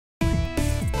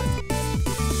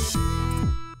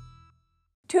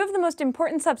Two of the most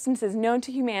important substances known to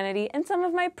humanity, and some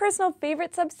of my personal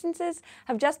favorite substances,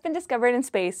 have just been discovered in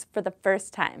space for the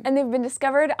first time. And they've been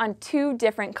discovered on two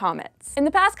different comets. In the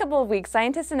past couple of weeks,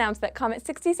 scientists announced that Comet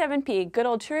 67P, good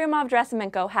old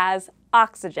Churyumov-Gerasimenko, has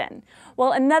oxygen,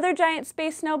 while another giant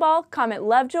space snowball, Comet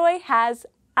Lovejoy, has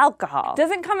alcohol.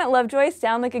 Doesn't Comet Lovejoy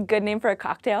sound like a good name for a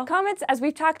cocktail? Comets, as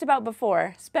we've talked about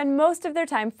before, spend most of their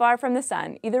time far from the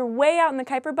sun, either way out in the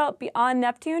Kuiper Belt beyond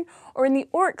Neptune or in the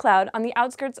Oort cloud on the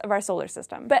outskirts of our solar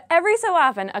system. But every so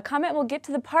often, a comet will get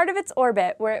to the part of its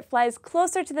orbit where it flies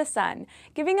closer to the sun,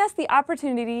 giving us the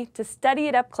opportunity to study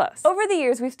it up close. Over the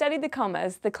years, we've studied the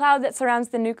comas, the cloud that surrounds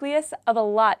the nucleus of a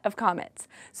lot of comets.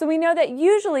 So we know that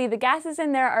usually the gases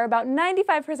in there are about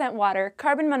 95% water,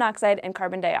 carbon monoxide, and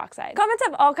carbon dioxide. Comets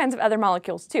have all kinds of other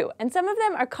molecules too, and some of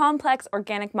them are complex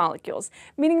organic molecules,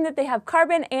 meaning that they have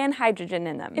carbon and hydrogen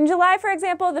in them. In July, for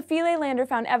example, the Philae lander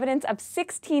found evidence of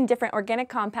 16 different organic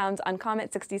compounds on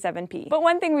Comet 67P. But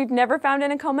one thing we've never found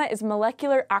in a comet is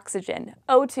molecular oxygen,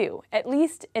 O2, at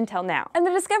least until now. And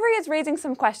the discovery is raising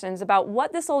some questions about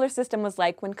what the solar system was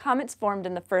like when comets formed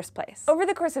in the first place. Over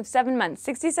the course of 7 months,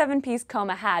 67P's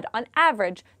coma had, on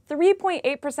average,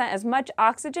 3.8% as much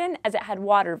oxygen as it had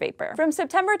water vapor. From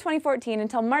September 2014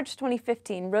 until March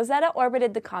 2015, Rosetta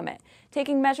orbited the comet,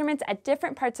 taking measurements at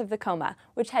different parts of the coma,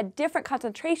 which had different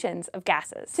concentrations of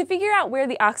gases. To figure out where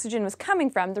the oxygen was coming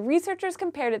from, the researchers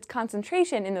compared its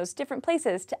concentration in those different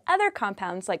places to other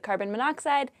compounds like carbon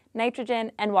monoxide,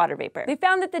 nitrogen, and water vapor. They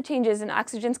found that the changes in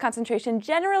oxygen's concentration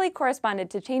generally corresponded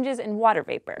to changes in water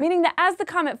vapor, meaning that as the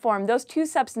comet formed, those two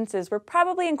substances were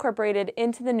probably incorporated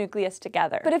into the nucleus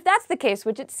together. But if that's the case,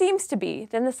 which it seems to be,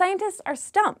 then the scientists are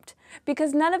stumped,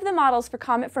 because none of the models for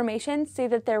comet formation say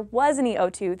that there was any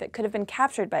O2 that could have been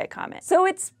captured by a comet. So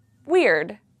it's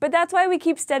weird. But that's why we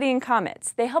keep studying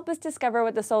comets. They help us discover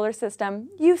what the solar system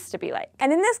used to be like.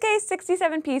 And in this case,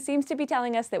 67P seems to be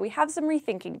telling us that we have some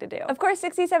rethinking to do. Of course,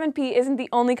 67P isn't the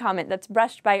only comet that's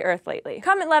brushed by Earth lately.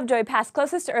 Comet Lovejoy passed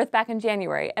closest to Earth back in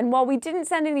January, and while we didn't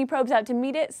send any probes out to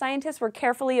meet it, scientists were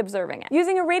carefully observing it.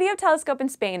 Using a radio telescope in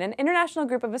Spain, an international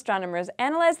group of astronomers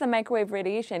analyzed the microwave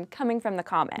radiation coming from the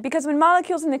comet. Because when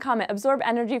molecules in the comet absorb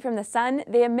energy from the sun,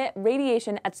 they emit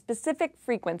radiation at specific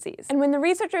frequencies. And when the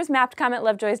researchers mapped Comet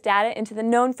Lovejoy's data into the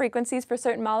known frequencies for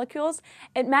certain molecules,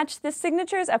 it matched the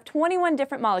signatures of 21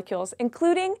 different molecules,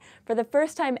 including, for the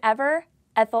first time ever,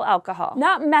 ethyl alcohol.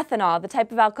 Not methanol, the type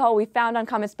of alcohol we found on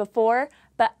comets before,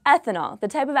 but ethanol, the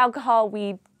type of alcohol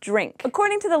we drink.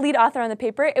 According to the lead author on the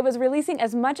paper, it was releasing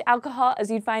as much alcohol as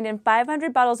you'd find in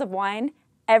 500 bottles of wine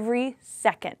every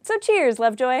second. So cheers,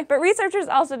 Lovejoy! But researchers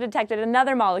also detected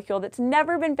another molecule that's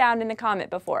never been found in a comet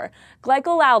before,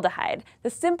 glycolaldehyde, the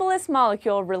simplest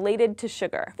molecule related to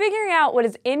sugar. Figuring out what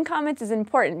is in comets is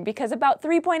important because about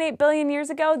 3.8 billion years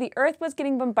ago, the Earth was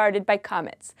getting bombarded by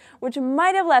comets, which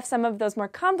might have left some of those more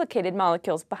complicated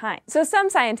molecules behind. So some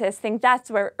scientists think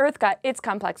that's where Earth got its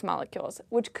complex molecules,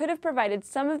 which could have provided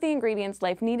some of the ingredients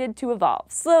life needed to evolve.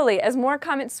 Slowly, as more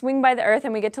comets swing by the Earth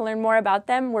and we get to learn more about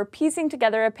them, we're piecing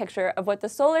together a picture of what the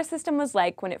solar system was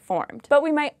like when it formed. But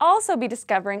we might also be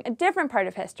discovering a different part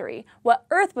of history, what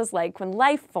Earth was like when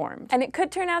life formed. And it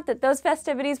could turn out that those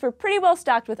festivities were pretty well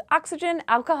stocked with oxygen,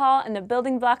 alcohol, and the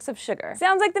building blocks of sugar.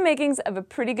 Sounds like the makings of a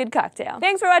pretty good cocktail.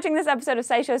 Thanks for watching this episode of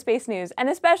SciShow Space News, and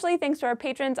especially thanks to our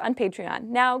patrons on Patreon.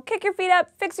 Now kick your feet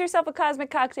up, fix yourself a cosmic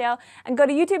cocktail, and go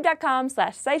to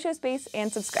youtube.com/SciShowSpace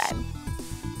and subscribe.